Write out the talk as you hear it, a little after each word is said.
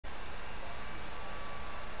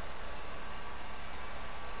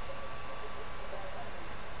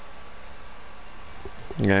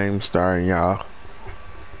Game starting, y'all.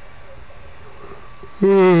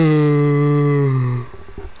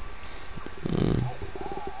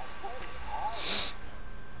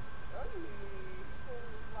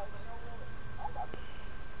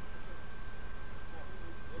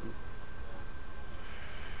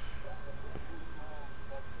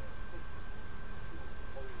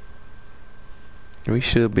 We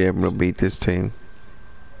should be able to beat this team.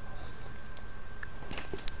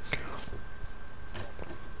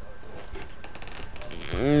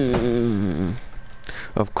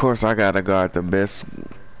 Of course, I gotta guard the best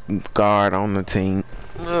guard on the team.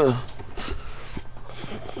 Ugh.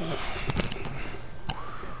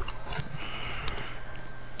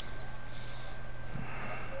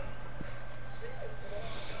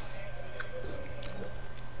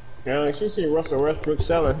 Yeah, she see Russell Westbrook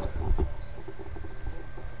selling.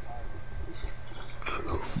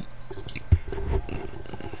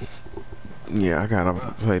 Yeah, I gotta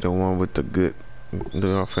play the one with the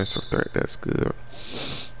offensive threat. That's good.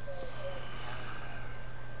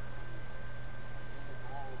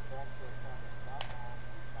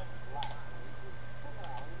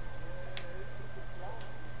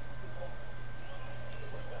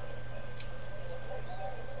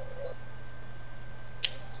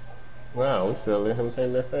 Wow, we still let him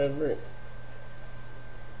take that fast break.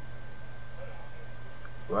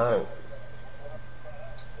 Right.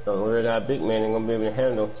 Don't worry, that big man ain't gonna be able to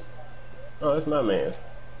handle. Oh, that's my man.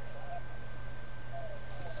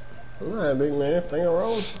 Alright, big man, finger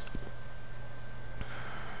rolls.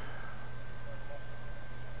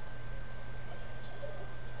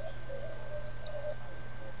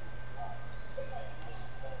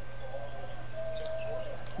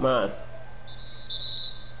 Mine.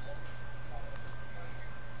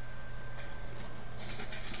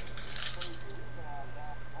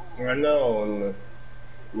 I know.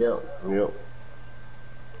 Yep.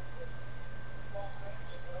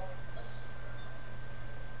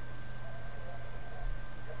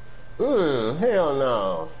 Hell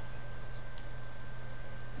no.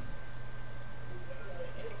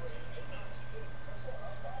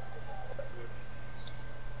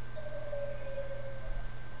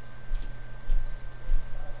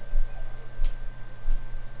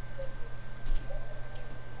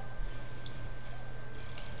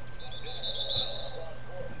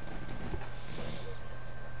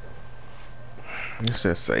 Let's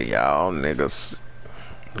just say y'all niggas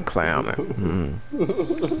clowning. I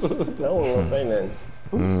won't gonna say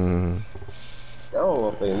nothing. I won't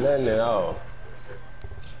gonna say nothing at all.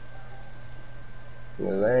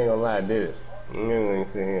 Cause I ain't gonna lie, did it. I ain't gonna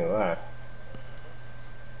sit here and lie.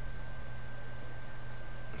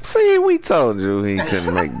 See, we told you he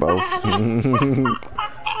couldn't make both.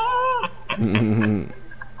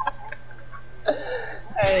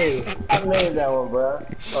 Hey, I made that one, bro.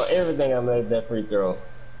 Oh, everything I made that free throw.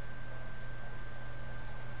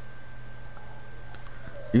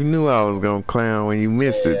 You knew I was gonna clown when you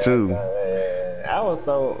missed it too. I was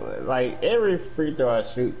so like every free throw I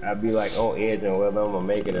shoot, I'd be like on edge on whether I'm gonna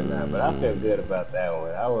make it or not. But I feel good about that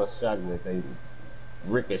one. I was shocked that they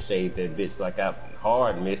ricocheted that bitch like I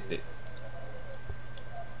hard missed it.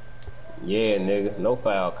 Yeah, nigga, no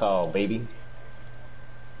foul call, baby.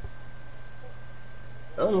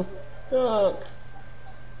 I'm stuck.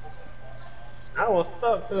 I was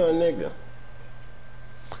stuck to a nigga.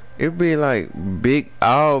 It'd be like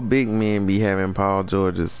all big men be having Paul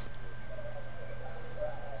Georges.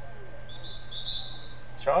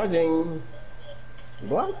 Charging.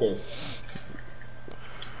 Blocking.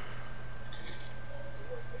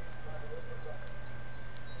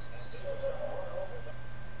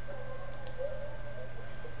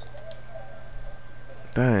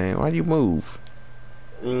 Dang, why you move?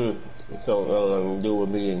 So do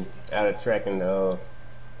with being out of track and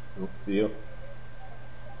steal.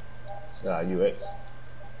 UX.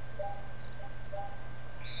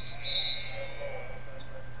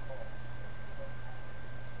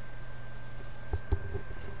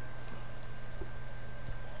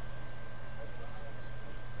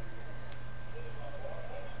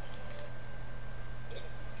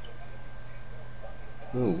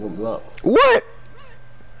 Good block. What?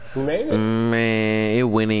 Who made it? Man, it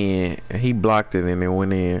went in. He blocked it and it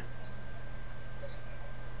went in.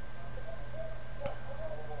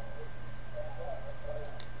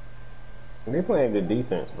 They playing good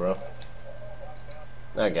defense, bro.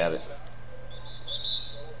 I got it.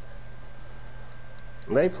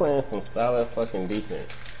 They playing some solid fucking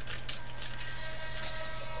defense.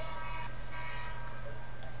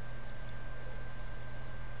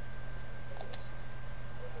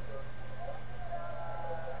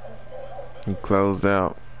 He closed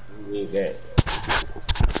out. You need that.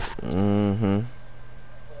 Mm-hmm.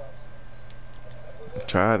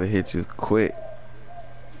 Try to hit you quick.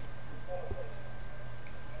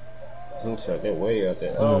 He shot that way out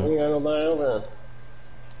there. Oh, Mm. we got nobody over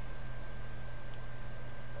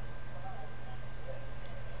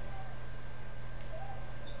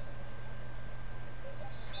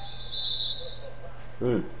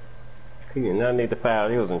there. He did not need the foul.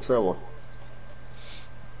 He was in trouble.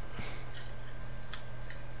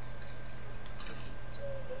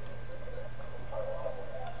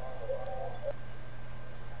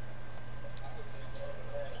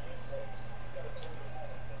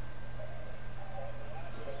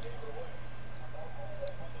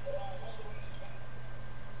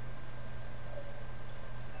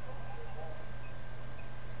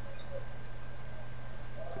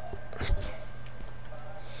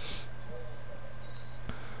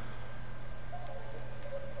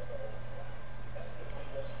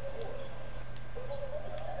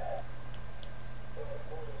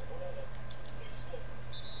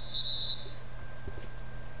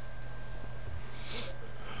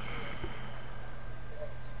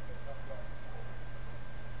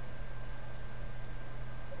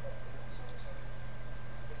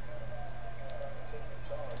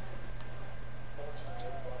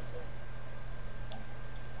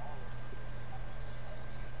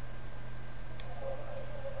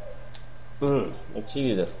 They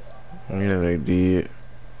cheated us. Yeah, they did.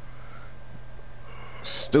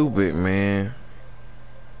 Stupid, man.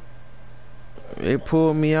 It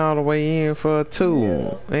pulled me all the way in for a Yeah.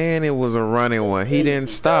 two. And it was a running one. He Eight didn't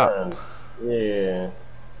stop. times. Yeah.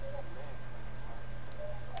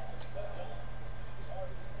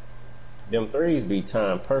 Them threes be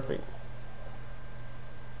timed perfect.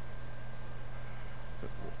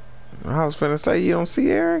 I was finna say, you don't see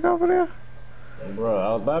Eric over there? Bro,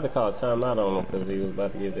 I was about to call timeout on him because he was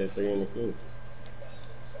about to get that three in the finish.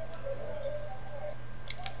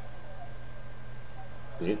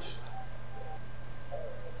 Bitch.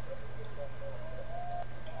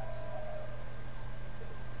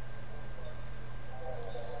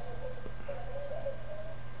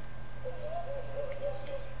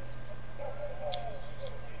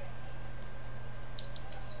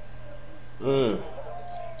 Mm.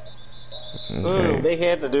 Okay. They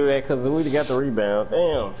had to do that because we got the rebound.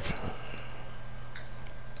 Damn.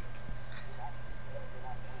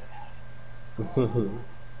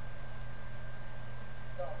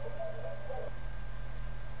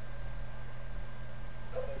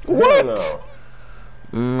 Hell What? no.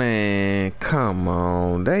 Man, come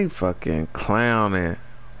on. They fucking clowning.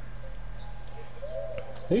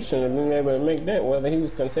 He shouldn't have been able to make that whether he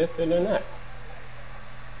was contested or not.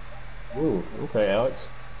 Ooh, okay, Alex.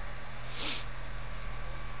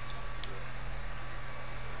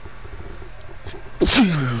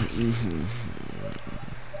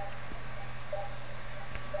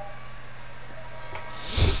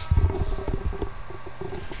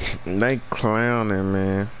 They clowning,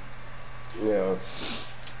 man. Yeah.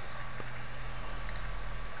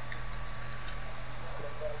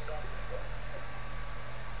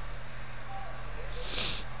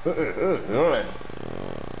 Alright.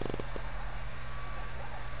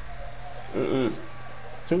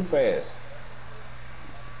 Too fast.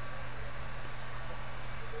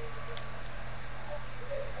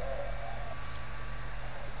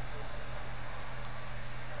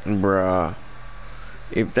 Bruh.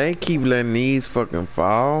 If they keep letting these fucking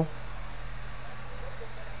fall,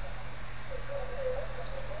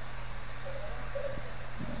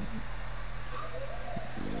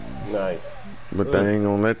 Nice. but they ain't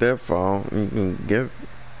gonna let that fall. You can guess.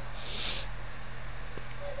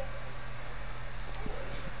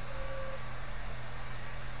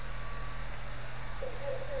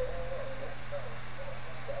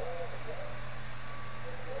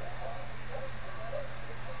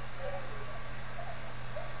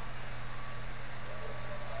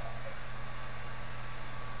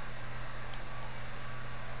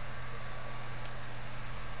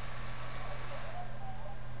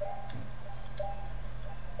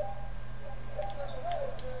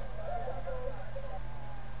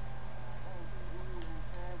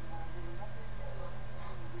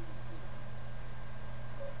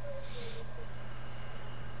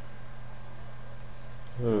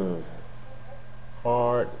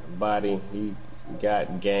 Hard body. He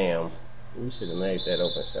got Gam. You should have made that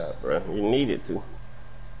open shot, bro. You needed to.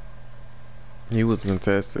 He was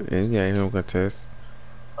contested. And he ain't him contested.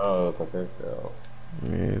 Oh, contested. Oh.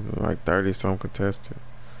 Yeah, it's like 30 some contested.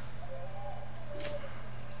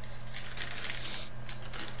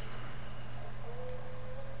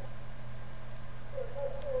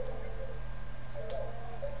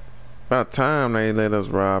 About time they let us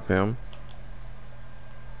rob him.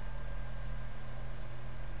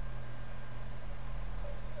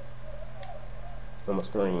 On my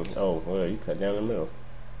screen. Oh, well, you cut down the middle.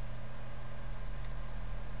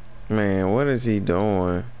 Man, what is he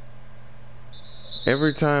doing?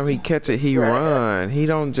 Every time he catch it, he run. He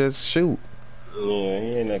don't just shoot. Yeah,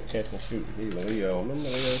 he ain't like catch and shoot. He's Leo. Remember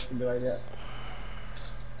Leo used to be like that?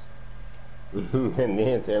 And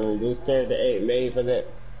then tell me this character ain't made for that.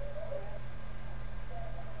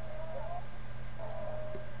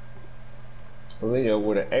 Leo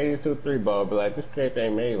with an 82 ball be like, this character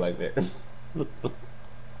ain't made like that.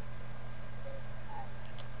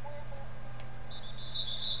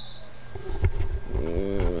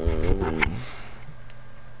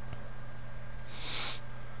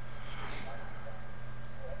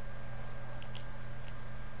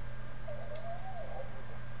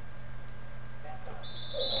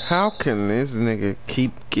 How can this nigga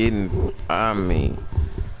keep getting by me?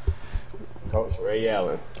 Coach Ray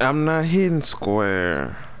Allen. I'm not hitting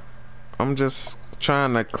square. I'm just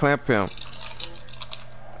trying to clamp him.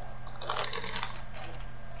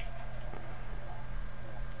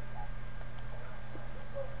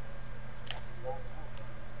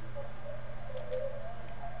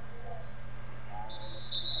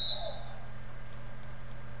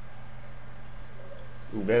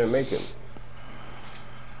 You better make it.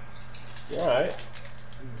 Alright.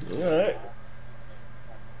 Alright.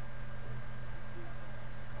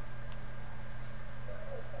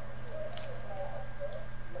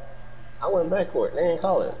 I went backcourt. They ain't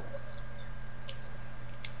call it.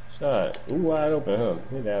 Shot. You wide open, huh?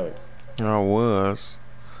 Hit Alex. I was.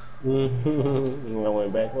 I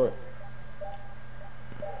went backcourt.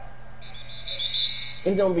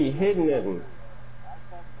 He's gonna be hitting at him.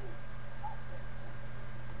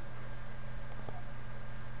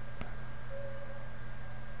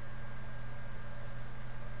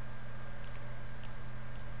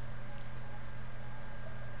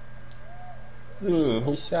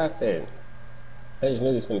 He shot that. I just knew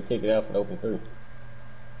he was gonna kick it out for the open three.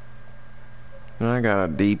 I got a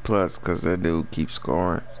D plus because that dude keeps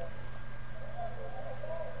scoring.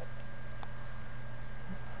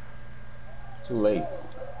 Too late.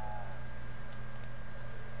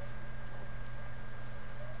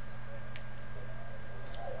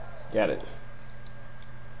 Got it.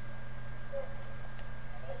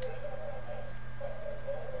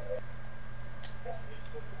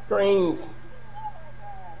 Greens.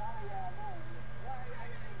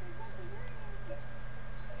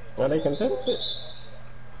 Are they contested?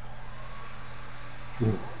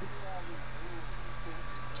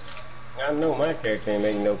 I know my character ain't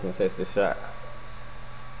making no contested shot.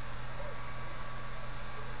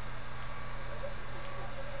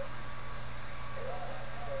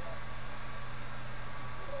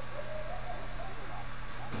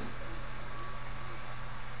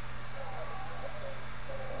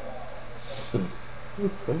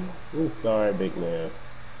 I'm sorry, big man.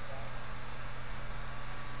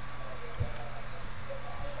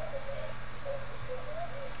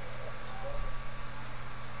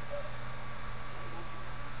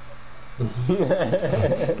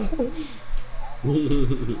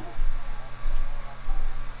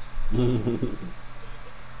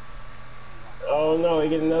 Oh no, he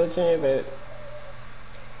get another chance at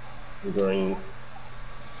green.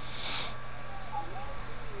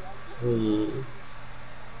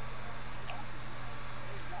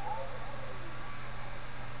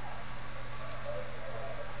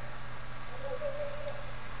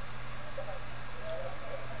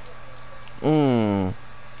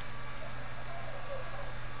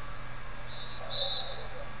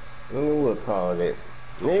 They would call it.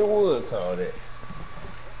 They would call it.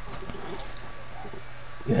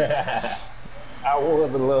 I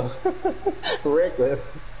was a little reckless.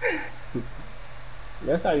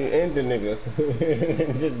 That's how you end the niggas.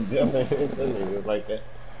 Just jumping into niggas like that.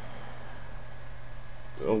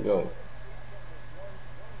 Don't go.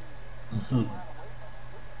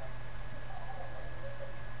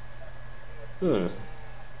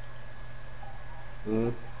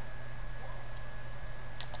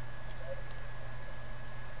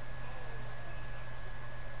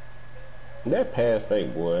 That pass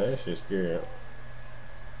fake, boy, that shit scary.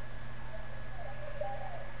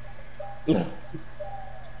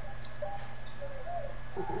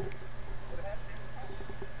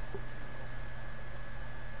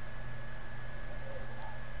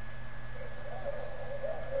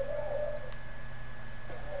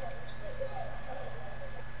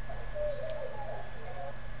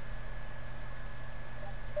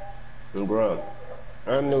 Bro,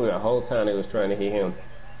 I knew the whole time they was trying to hit him.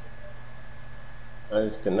 I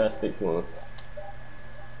just could not stick to him.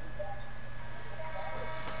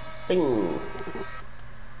 Bing.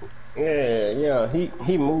 Yeah,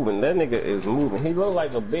 he moving. That nigga is moving. He look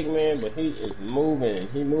like a big man, but he is moving.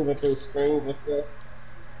 He moving through screens and stuff.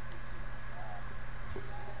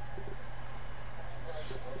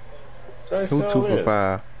 That Who two sure for is.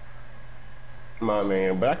 five? My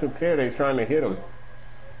man, but I could tell they trying to hit him.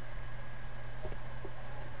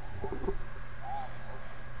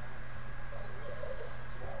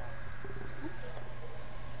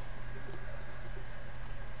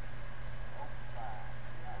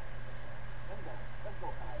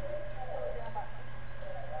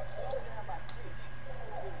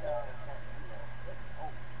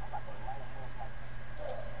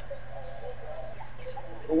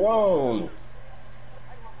 Whoa!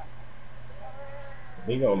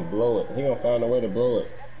 He gonna blow it. He gonna find a way to blow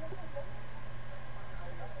it.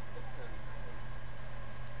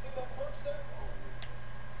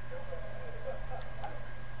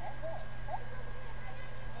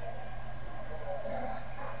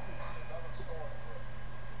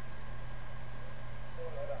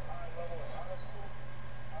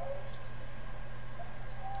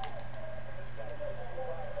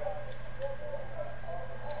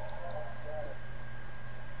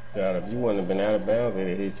 God, if you wouldn't have been out of bounds, it'd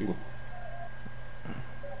have hit you.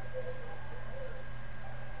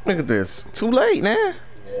 Look at this. Too late, man.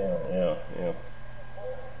 Yeah.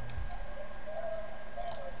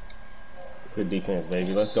 Good defense,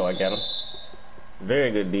 baby. Let's go. I got him.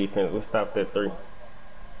 Very good defense. Let's stop that three.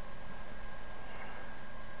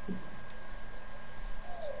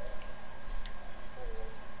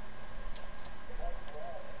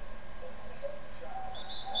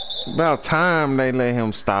 About time they let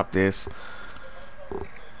him stop this.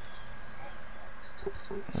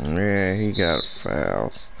 Yeah, he got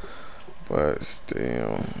fouls, but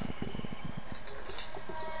still.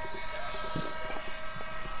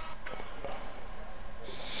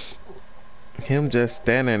 Him just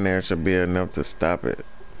standing there should be enough to stop it.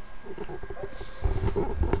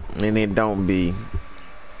 And it don't be.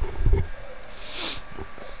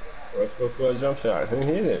 Let's go for a jump shot. Who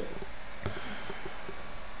hit it?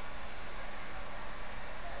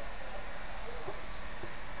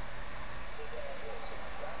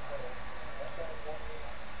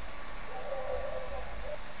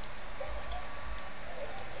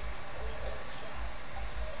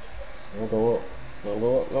 Don't go up. Don't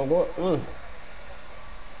go up. Don't go up.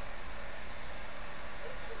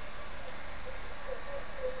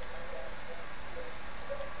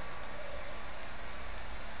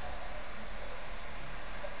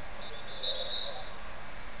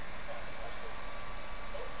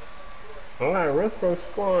 Alright, Westbrook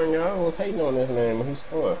scoring, y'all. I was hating on this man, but he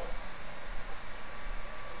scored.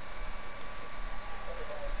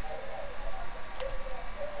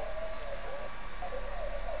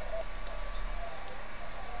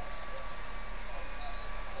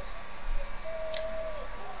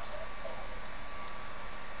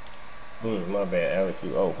 My bad, Alex.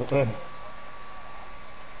 You oh.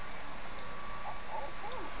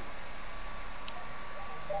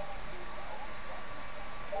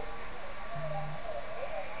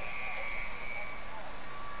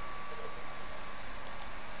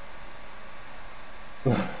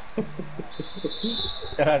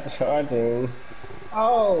 Got charging.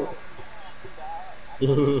 Oh.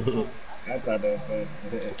 I thought that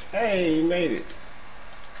was it. Hey, you made it.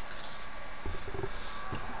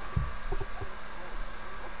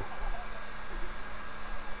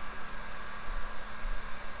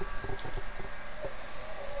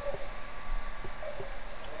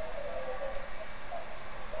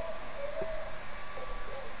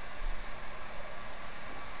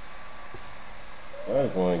 I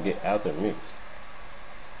just want to get out the mix.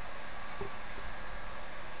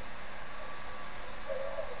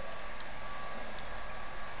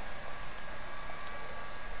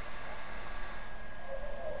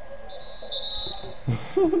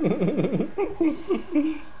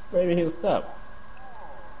 Maybe he'll stop.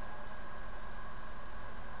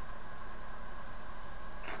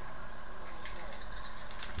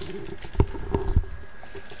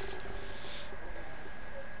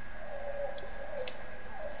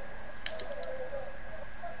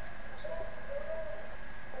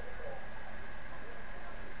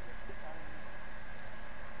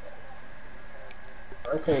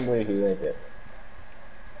 I can't believe he let that.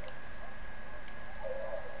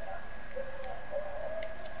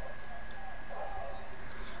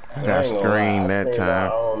 I got screened that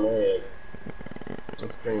time. I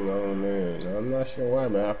screamed my own man. I'm not sure why,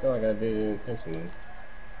 but I feel like I did it intentionally.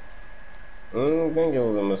 I don't think it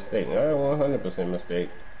was a mistake. Not a 100% mistake.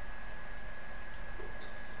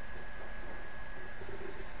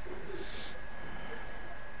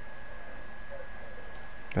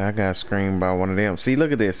 I got screened by one of them. See,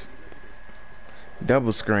 look at this.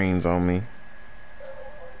 Double screens on me.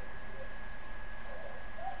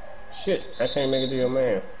 Shit, I can't make it to your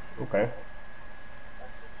man. Okay.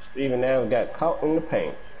 Steven Adams got caught in the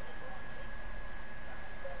paint.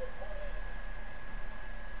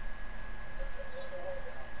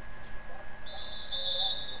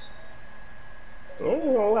 I ain't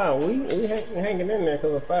gonna lie, we hanging in there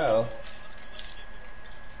because of foul.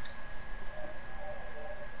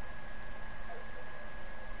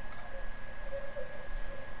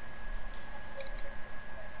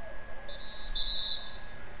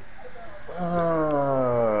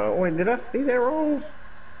 Wait, did I see that wrong?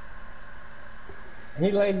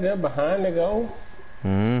 He laid there behind the goal.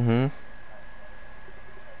 Mm-hmm.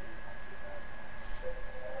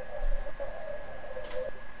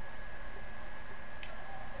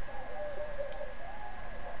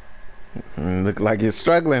 Look like you're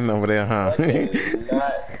struggling over there, huh? I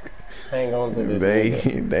cannot hang on to this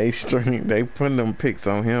they they putting them picks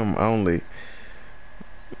on him only.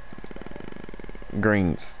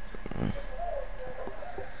 Greens.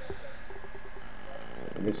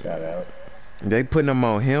 Good shout out. They putting them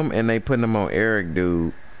on him and they putting them on Eric,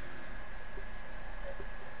 dude.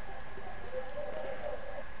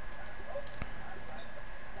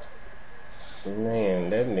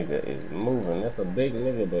 Man, that nigga is moving. That's a big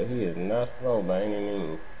nigga, but he is not slow by any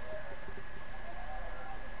means.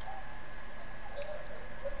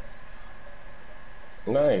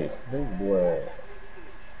 Nice, big boy.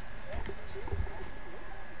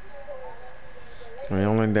 We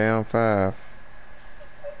only down 5.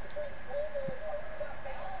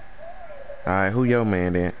 All right, who your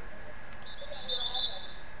man then?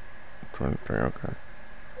 23. Okay.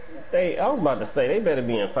 I was about to say they better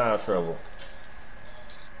be in foul trouble.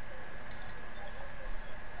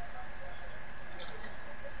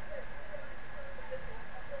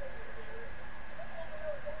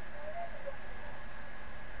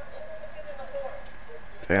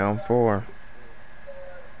 Down 4.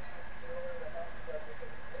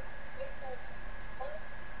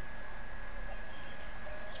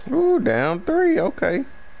 Ooh, down 3. Okay.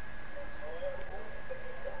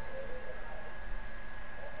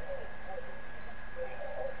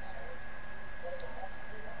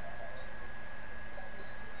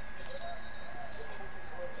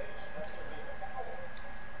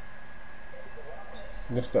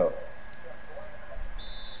 Let's go.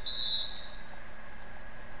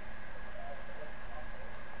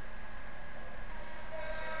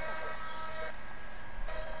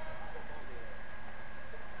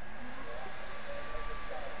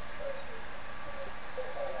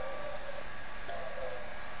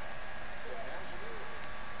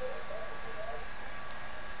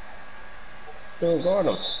 Still guard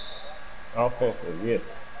him. Offensive, yes.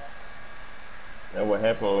 That's what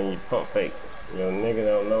happens when you pump fakes. Your nigga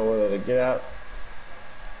don't know whether to get out.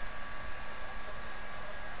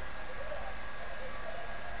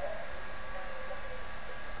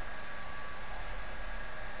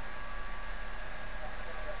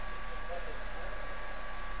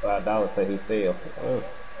 $5 say he sell.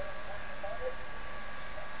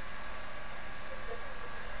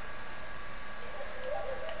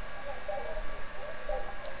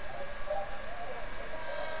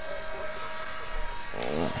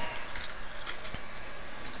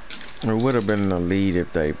 It would have been the lead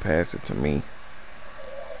if they passed it to me.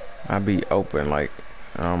 I'd be open like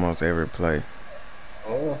almost every play.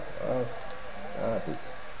 Oh,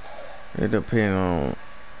 It depends on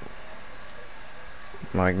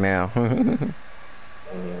like now.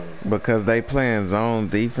 Because they playing zone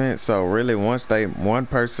defense, so really once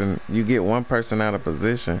you get one person out of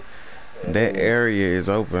position, that area is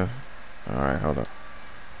open. Alright, hold up.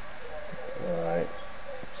 Alright.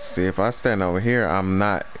 See, if I stand over here, I'm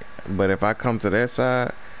not. But if I come to that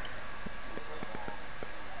side,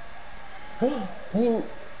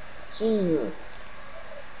 Jesus.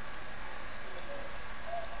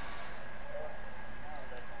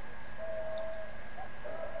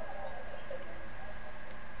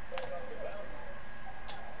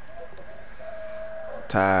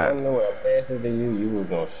 tied. I know I passed it to you, you was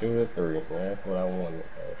gonna shoot a 3. That's what I wanted.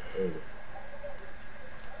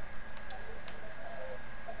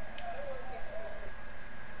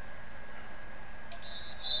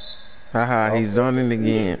 Haha, he's done it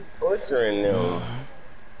again. Butchering them.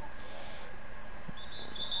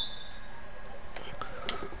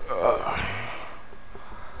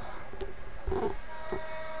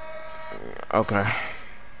 Okay.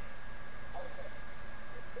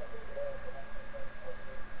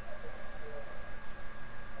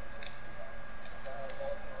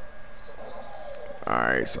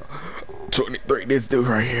 Alright, so 23, this dude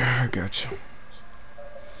right here. I got you.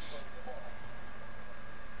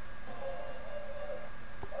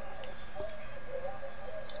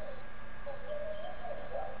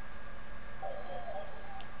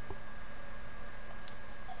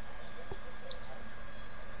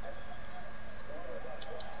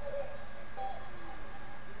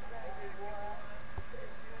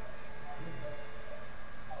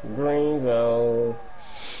 Green zone.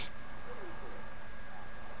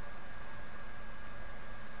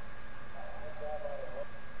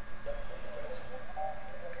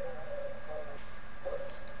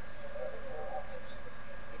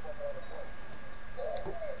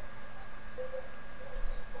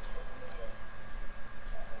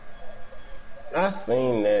 I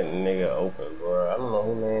seen that nigga open, bro. I don't know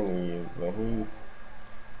who name he is, but he.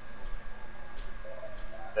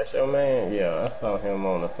 That's your man? Yeah, I saw him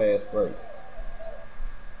on a fast break.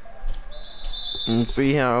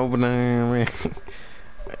 See how open I am, man.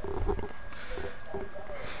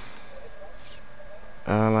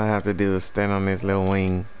 All I have to do is stand on this little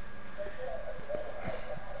wing.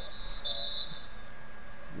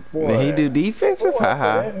 Boy, Did he do defensive?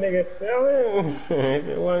 Haha. That nigga selling. If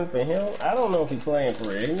it wasn't for him, I don't know if he's playing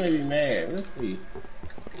for it. He may be mad. Let's see.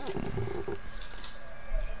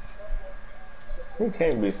 He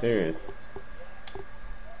can't be serious.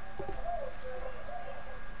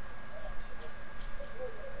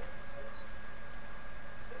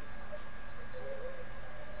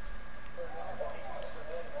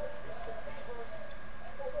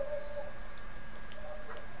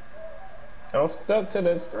 I'm stuck to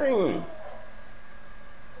the screen.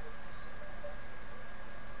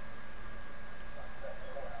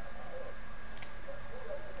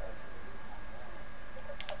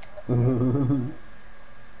 I'm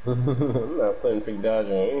not putting Pick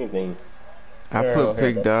Dodger on anything. I put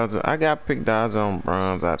Pick Dodger. I got Pick Dodger on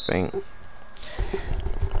bronze, I think.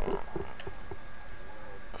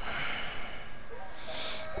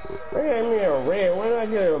 They gave me a red. What did I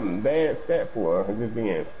get a bad stat for? Just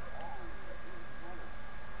being.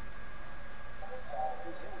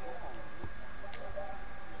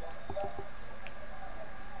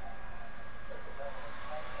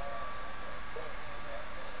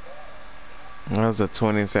 That was a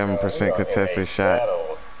 27% contested shot.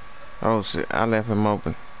 Oh shit, I left him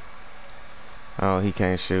open. Oh, he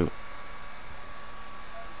can't shoot.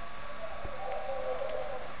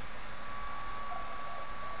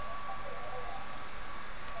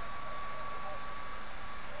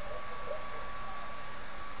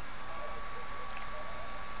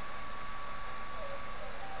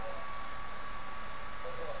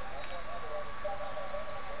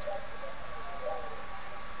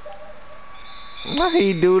 Why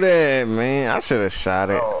he do that, man? I should have shot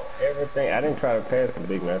it. Oh, everything. I didn't try to pass the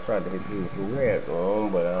big man. I tried to hit you. He had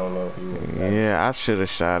wrong, but I don't know if he was. Yeah, I should have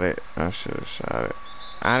shot it. I should have shot it.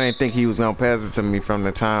 I didn't think he was gonna pass it to me from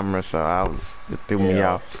the timer, so it threw me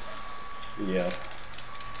off. Yeah.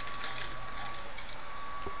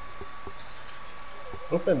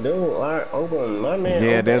 What's that dude? Open my man.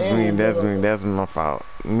 Yeah, that's me. That's me. That's my fault.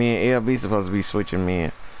 Me and LB supposed to be switching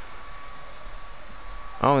men.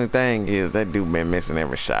 Only thing is that dude been missing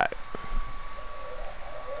every shot.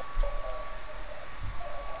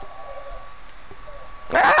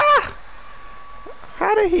 Ah!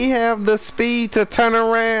 How did he have the speed to turn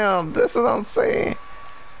around? That's what I'm saying.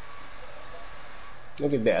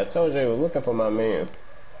 Look at that. I told you I was looking for my man.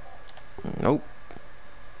 Nope.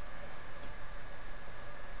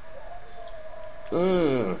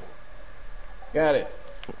 Got it.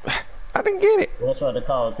 I didn't get it. I tried to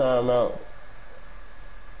call a timeout.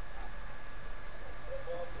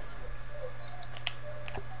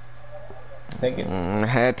 Take it. I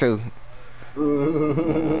had to.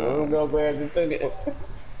 I'm so glad you took it.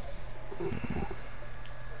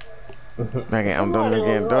 Okay, I'm doing it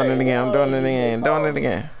again. Doing it again. I'm doing it again. Doing it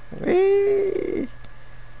again. Eee.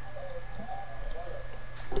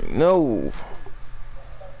 No.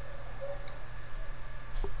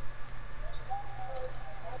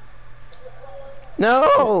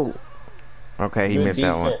 No. Okay, he missed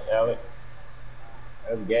that one. Alex.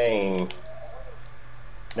 That's game.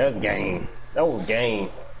 That's game. That was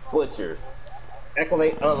game. Butcher.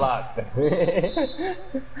 Accolade unlocked.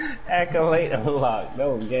 Accolade unlocked. That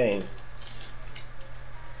was game.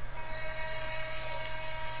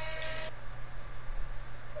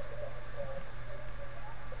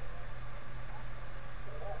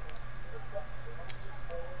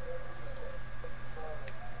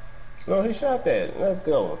 No, he shot that. Let's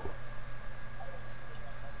go.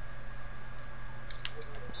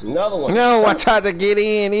 Another one. No, I tried to get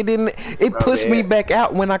in. It didn't. It pushed me back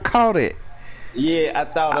out when I caught it. Yeah, I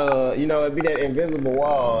thought you know, it'd be that invisible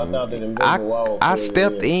wall. I thought that I invisible wall would I pull you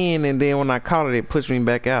stepped in. in and then when I caught it, it pushed me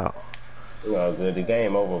back out. Well, good. The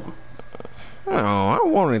game over. Oh, I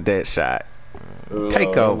wanted that shot. Take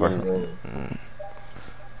No, it over. wasn't green.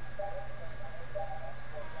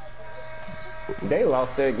 They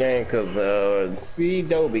lost that game because C.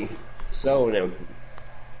 Dobie sold them.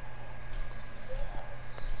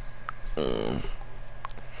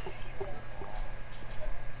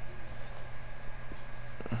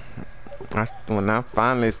 When I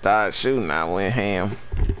finally started shooting, I went ham.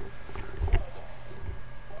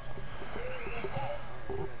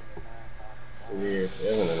 Yeah,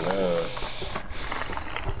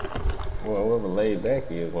 7-9. Well, whoever laid back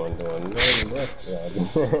here is going to do nothing but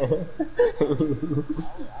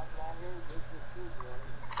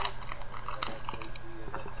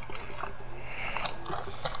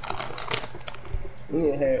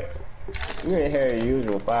you ain't had your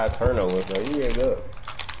usual 5 turnovers, so you ain't up.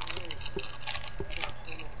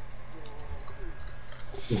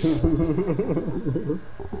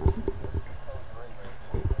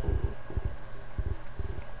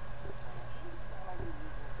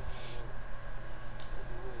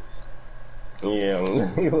 Yeah,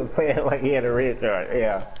 he was playing like he had a red chart.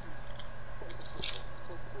 Yeah.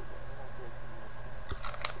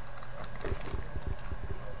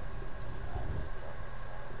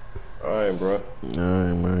 All right, bro. All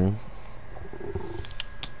right, man.